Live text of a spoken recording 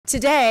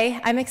Today,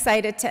 I'm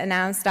excited to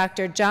announce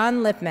Dr.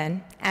 John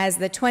Lipman as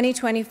the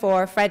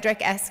 2024 Frederick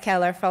S.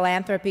 Keller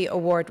Philanthropy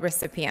Award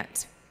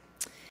recipient.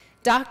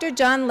 Dr.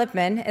 John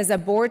Lipman is a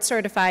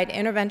board-certified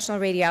interventional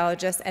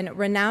radiologist and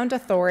renowned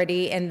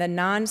authority in the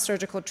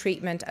non-surgical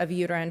treatment of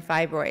uterine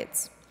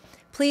fibroids.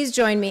 Please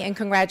join me in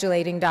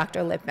congratulating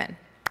Dr. Lipman.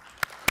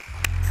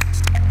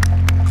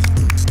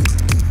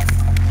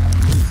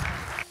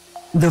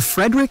 The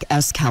Frederick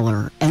S.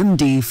 Keller,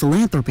 MD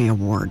Philanthropy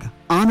Award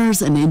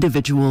honors an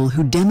individual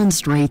who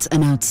demonstrates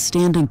an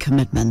outstanding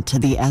commitment to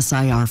the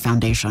SIR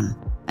Foundation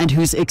and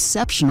whose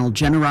exceptional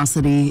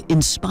generosity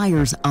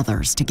inspires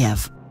others to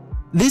give.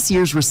 This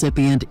year's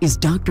recipient is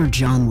Dr.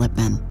 John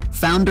Lipman,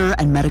 founder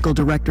and medical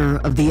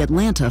director of the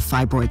Atlanta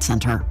Fibroid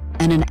Center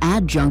and an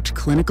adjunct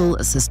clinical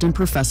assistant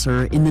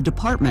professor in the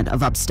Department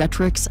of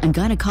Obstetrics and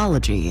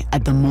Gynecology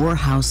at the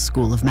Morehouse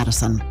School of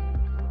Medicine.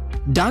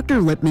 Dr.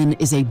 Lipman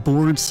is a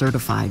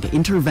board-certified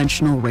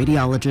interventional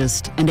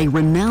radiologist and a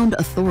renowned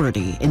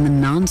authority in the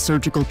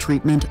non-surgical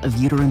treatment of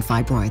uterine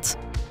fibroids.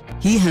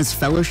 He has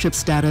fellowship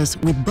status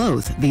with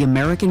both the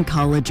American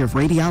College of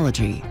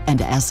Radiology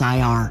and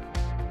SIR.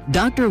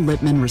 Dr.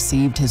 Lipman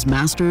received his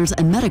master's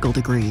and medical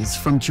degrees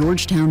from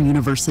Georgetown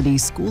University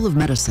School of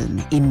Medicine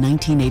in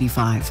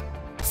 1985,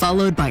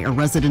 followed by a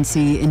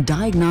residency in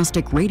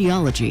diagnostic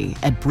radiology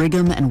at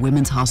Brigham and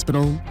Women's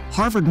Hospital,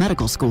 Harvard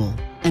Medical School,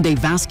 and a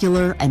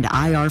vascular and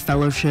IR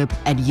fellowship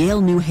at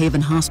Yale New Haven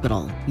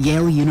Hospital,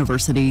 Yale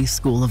University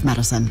School of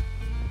Medicine.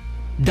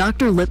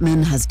 Dr.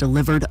 Lipman has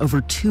delivered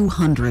over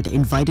 200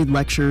 invited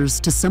lectures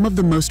to some of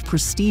the most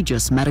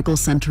prestigious medical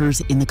centers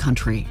in the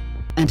country,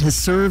 and has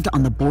served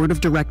on the board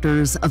of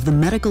directors of the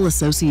Medical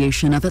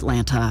Association of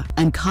Atlanta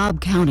and Cobb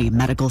County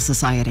Medical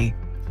Society.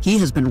 He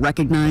has been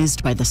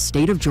recognized by the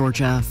state of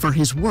Georgia for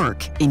his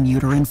work in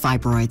uterine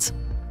fibroids.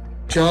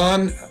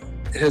 John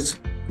has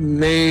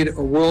made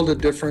a world of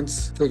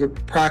difference to the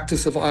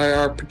practice of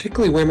IR,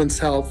 particularly women's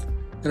health,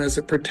 and as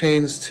it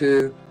pertains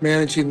to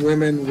managing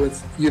women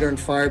with uterine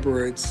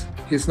fibroids.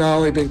 He's not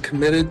only been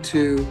committed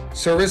to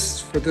service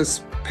for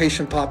this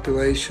patient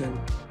population,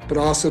 but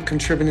also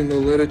contributing to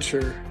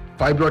literature.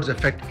 Fibroids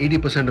affect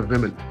 80% of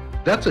women.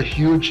 That's a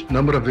huge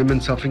number of women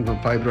suffering from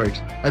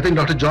fibroids. I think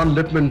Dr. John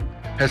Lipman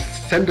has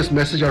sent this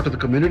message out to the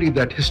community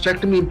that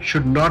hysterectomy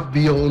should not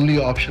be the only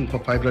option for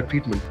fibroid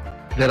treatment.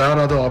 There are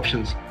other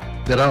options.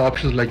 There are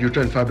options like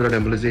uterine fibroid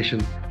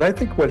embolization. I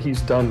think what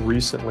he's done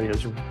recently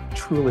is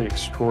truly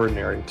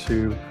extraordinary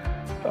to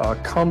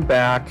come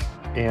back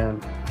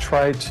and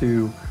try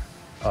to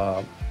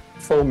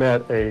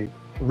foment a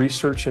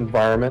research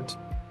environment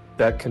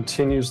that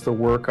continues the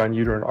work on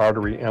uterine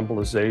artery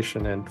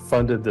embolization and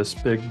funded this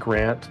big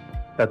grant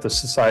at the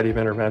Society of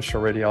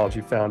Interventional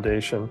Radiology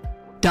Foundation.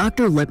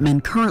 Dr.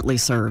 Lipman currently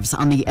serves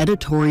on the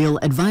editorial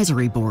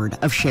advisory board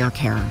of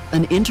ShareCare,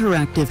 an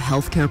interactive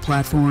healthcare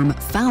platform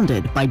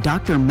founded by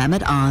Dr.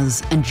 Mehmet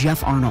Oz and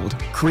Jeff Arnold,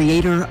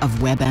 creator of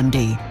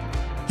WebMD.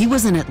 He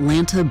was an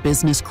Atlanta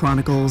Business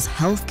Chronicle's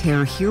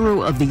Healthcare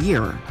Hero of the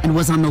Year and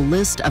was on the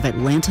list of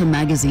Atlanta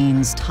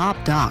Magazine's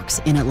top docs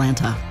in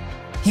Atlanta.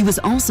 He was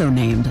also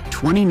named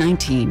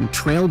 2019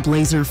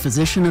 Trailblazer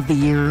Physician of the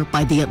Year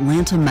by the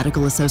Atlanta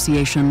Medical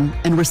Association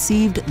and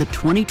received the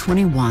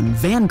 2021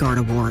 Vanguard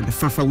Award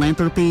for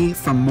Philanthropy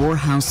from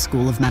Morehouse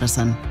School of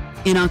Medicine.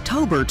 In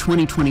October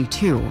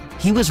 2022,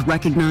 he was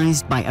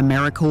recognized by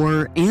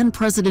AmeriCorps and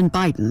President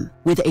Biden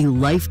with a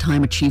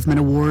Lifetime Achievement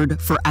Award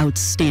for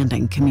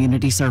outstanding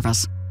community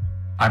service.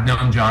 I've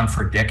known John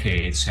for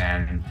decades,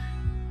 and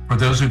for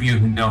those of you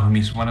who know him,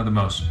 he's one of the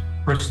most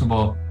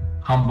personable,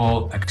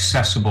 humble,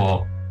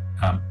 accessible,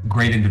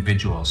 great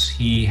individuals.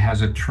 He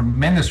has a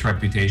tremendous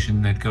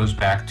reputation that goes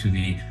back to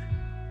the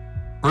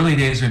early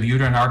days of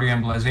uterine artery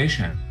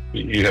embolization.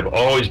 You have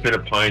always been a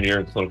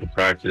pioneer in clinical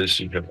practice.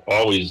 You have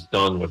always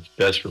done what's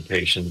best for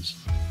patients.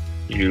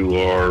 You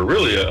are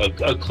really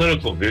a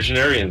clinical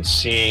visionary in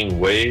seeing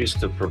ways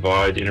to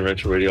provide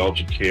interventional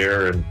radiology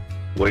care and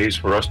ways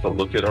for us to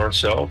look at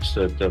ourselves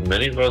that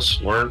many of us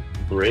weren't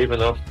brave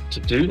enough to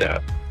do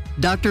that.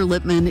 Dr.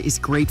 Lipman is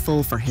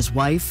grateful for his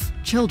wife,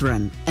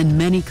 children, and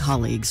many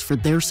colleagues for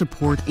their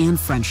support and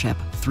friendship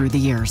through the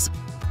years.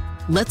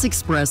 Let's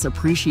express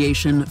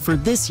appreciation for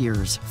this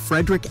year's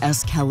Frederick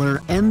S. Keller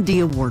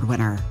MD Award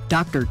winner,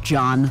 Dr.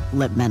 John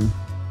Lipman.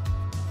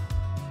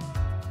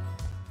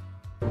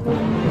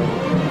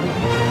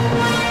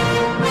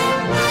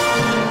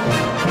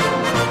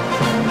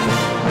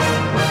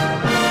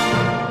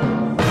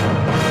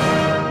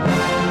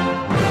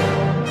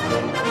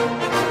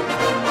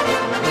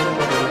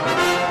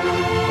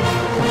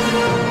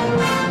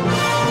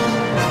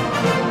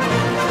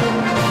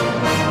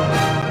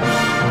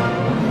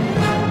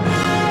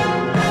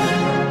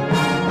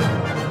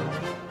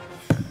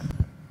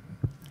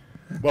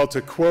 Well,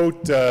 to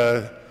quote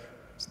a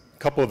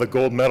couple of the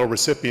gold medal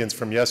recipients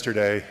from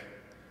yesterday,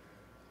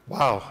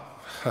 wow,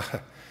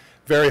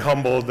 very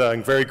humbled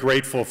and very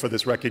grateful for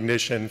this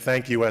recognition.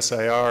 Thank you,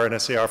 SIR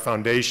and SIR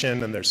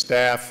Foundation and their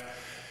staff.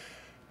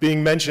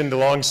 Being mentioned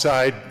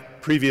alongside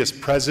previous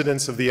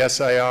presidents of the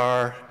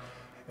SIR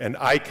and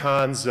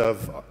icons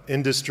of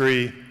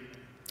industry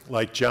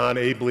like John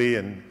Abley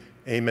and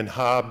Eamon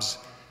Hobbs.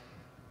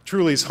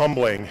 Truly is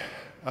humbling.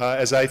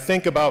 As I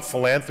think about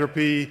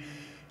philanthropy,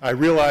 I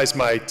realize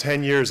my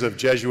 10 years of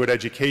Jesuit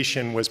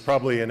education was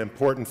probably an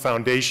important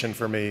foundation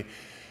for me.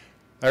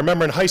 I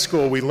remember in high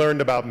school we learned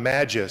about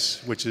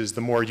magis, which is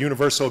the more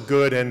universal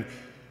good, and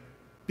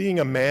being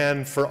a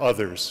man for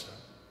others.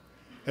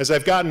 As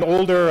I've gotten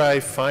older, I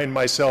find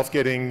myself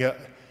getting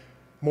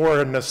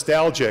more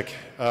nostalgic.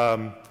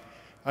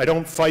 I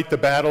don't fight the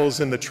battles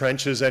in the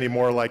trenches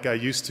anymore like I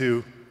used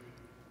to.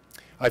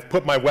 I've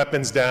put my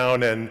weapons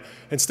down, and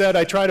instead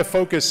I try to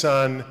focus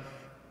on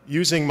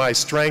using my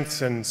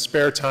strengths and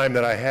spare time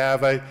that I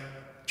have. I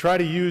try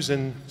to use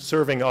in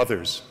serving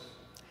others.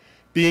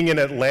 Being in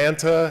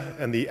Atlanta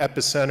and the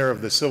epicenter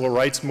of the civil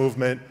rights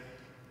movement,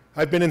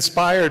 I've been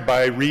inspired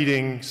by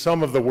reading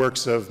some of the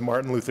works of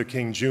Martin Luther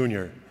King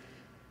Jr.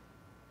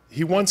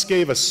 He once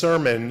gave a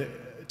sermon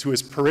to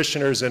his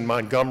parishioners in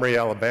Montgomery,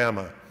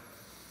 Alabama.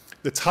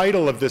 The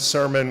title of this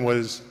sermon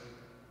was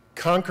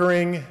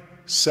Conquering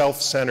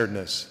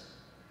Self-Centeredness.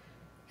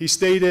 He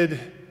stated,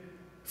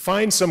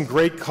 find some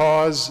great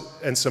cause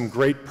and some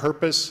great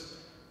purpose,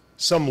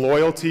 some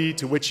loyalty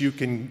to which you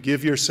can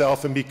give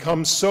yourself, and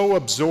become so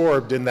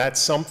absorbed in that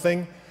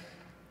something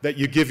that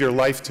you give your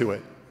life to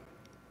it.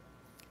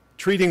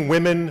 Treating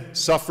women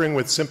suffering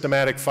with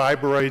symptomatic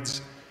fibroids,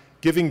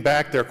 giving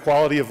back their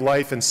quality of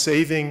life, and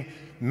saving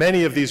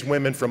many of these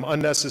women from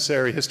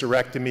unnecessary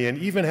hysterectomy, and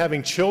even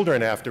having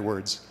children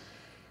afterwards,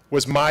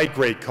 was my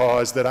great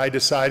cause that I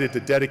decided to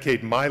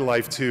dedicate my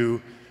life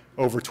to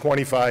over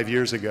 25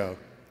 years ago.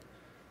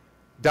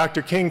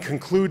 Dr. King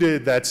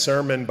concluded that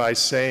sermon by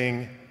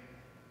saying,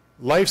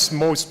 life's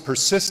most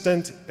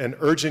persistent and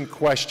urgent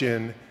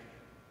question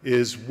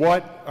is,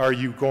 what are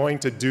you going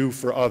to do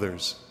for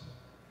others?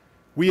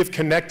 We have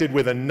connected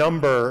with a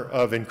number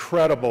of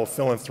incredible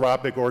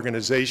philanthropic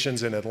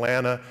organizations in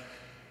Atlanta,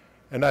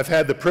 and I've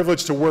had the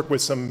privilege to work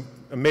with some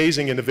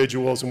amazing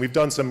individuals, and we've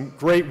done some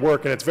great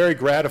work, and it's very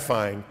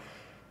gratifying.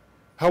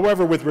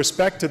 However, with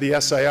respect to the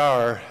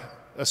SIR,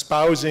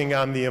 espousing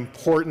on the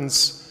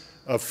importance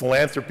of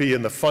philanthropy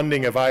and the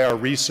funding of IR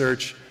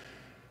research,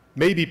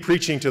 maybe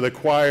preaching to the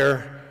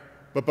choir,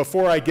 but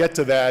before I get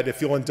to that,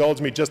 if you'll indulge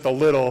me just a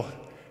little,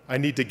 I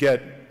need to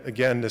get,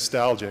 again,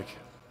 nostalgic.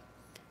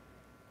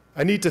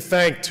 I need to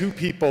thank two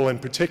people in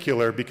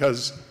particular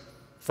because,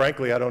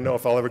 frankly, I don't know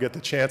if I'll ever get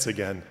the chance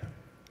again.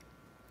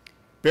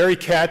 Barry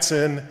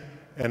Katzen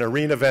and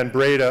Irina Van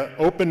Breda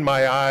opened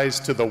my eyes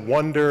to the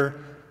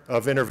wonder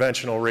of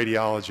interventional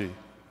radiology.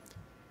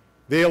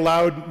 They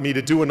allowed me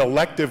to do an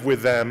elective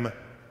with them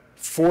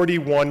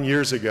 41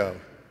 years ago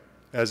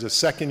as a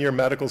second-year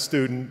medical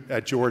student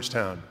at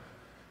Georgetown.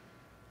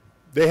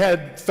 They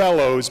had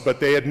fellows,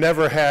 but they had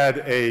never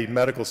had a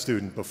medical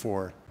student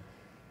before.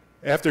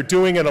 After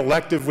doing an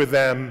elective with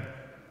them,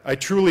 I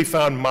truly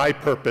found my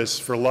purpose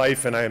for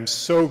life, and I am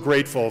so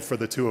grateful for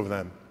the two of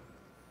them.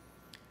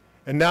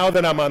 And now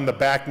that I'm on the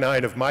back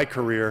nine of my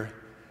career,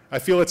 I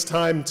feel it's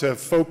time to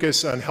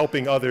focus on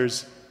helping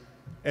others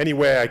any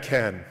way I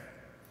can.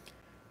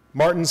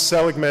 Martin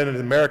Seligman, an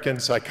American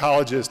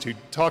psychologist who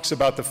talks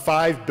about the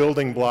 5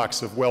 building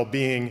blocks of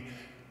well-being,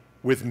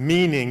 with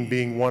meaning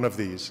being one of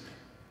these.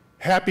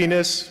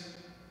 Happiness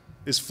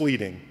is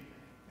fleeting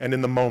and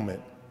in the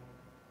moment.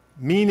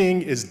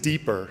 Meaning is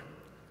deeper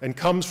and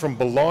comes from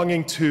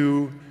belonging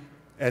to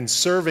and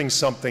serving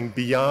something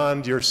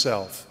beyond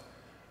yourself,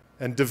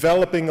 and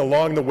developing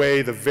along the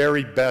way the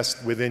very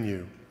best within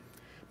you.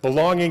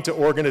 Belonging to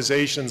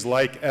organizations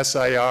like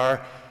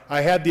SIR,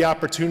 I had the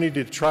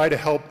opportunity to try to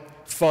help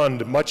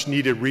fund much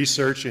needed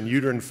research in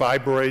uterine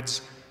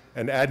fibroids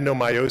and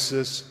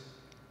adenomyosis,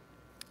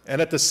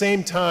 and at the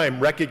same time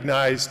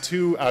recognize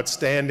 2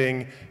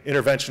 outstanding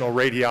interventional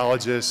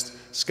radiologists,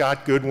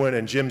 Scott Goodwin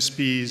and Jim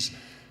Spies,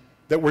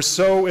 that were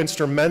so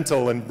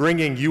instrumental in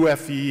bringing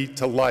UFE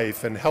to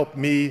life and helped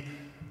me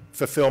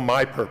fulfill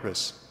my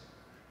purpose.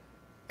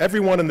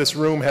 Everyone in this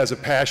room has a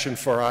passion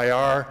for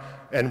IR,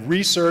 and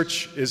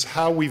research is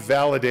how we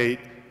validate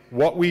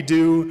what we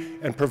do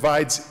and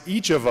provides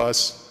each of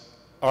us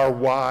our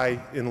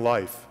why in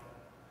life.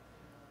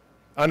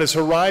 On his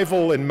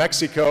arrival in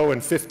Mexico in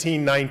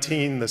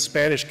 1519, the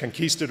Spanish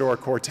conquistador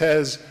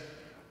Cortés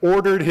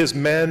ordered his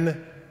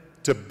men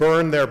to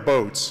burn their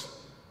boats,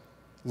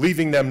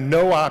 leaving them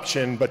no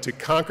option but to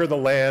conquer the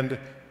land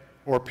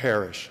or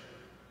perish.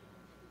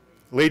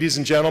 Ladies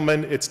and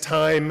gentlemen, it's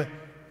time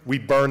we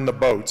burn the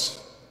boats.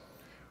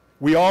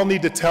 We all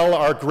need to tell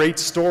our great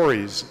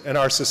stories, and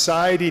our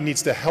society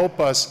needs to help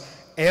us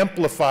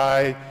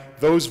amplify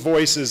those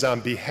voices on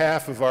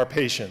behalf of our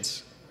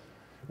patients.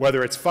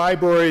 Whether it's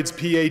fibroids,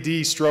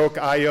 PAD, stroke,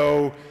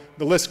 IO,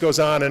 the list goes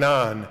on and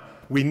on.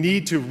 We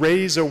need to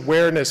raise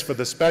awareness for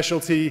the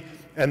specialty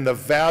and the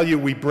value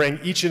we bring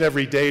each and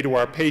every day to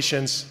our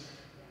patients.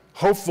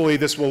 Hopefully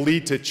this will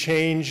lead to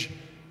change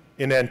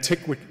in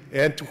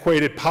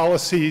antiquated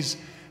policies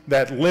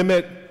that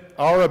limit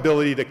our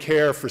ability to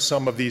care for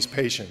some of these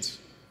patients.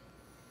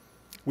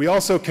 We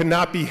also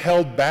cannot be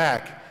held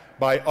back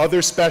by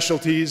other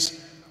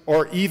specialties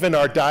or even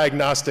our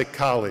diagnostic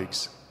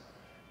colleagues.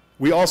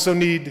 We also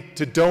need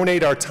to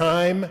donate our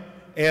time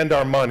and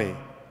our money.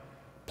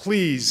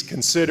 Please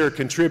consider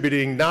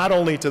contributing not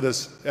only to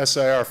this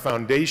SIR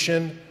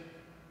Foundation,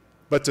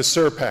 but to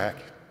SIRPAC.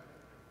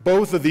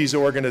 Both of these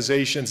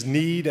organizations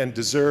need and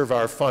deserve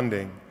our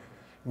funding.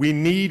 We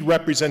need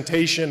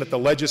representation at the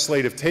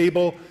legislative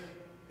table,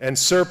 and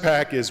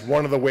SIRPAC is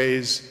one of the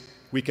ways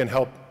we can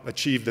help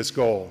achieve this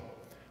goal.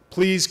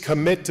 Please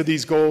commit to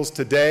these goals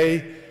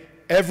today.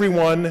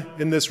 Everyone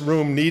in this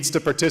room needs to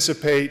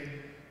participate,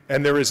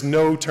 and there is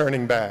no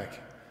turning back.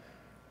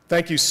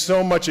 Thank you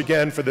so much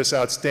again for this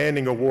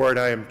outstanding award.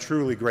 I am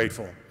truly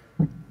grateful.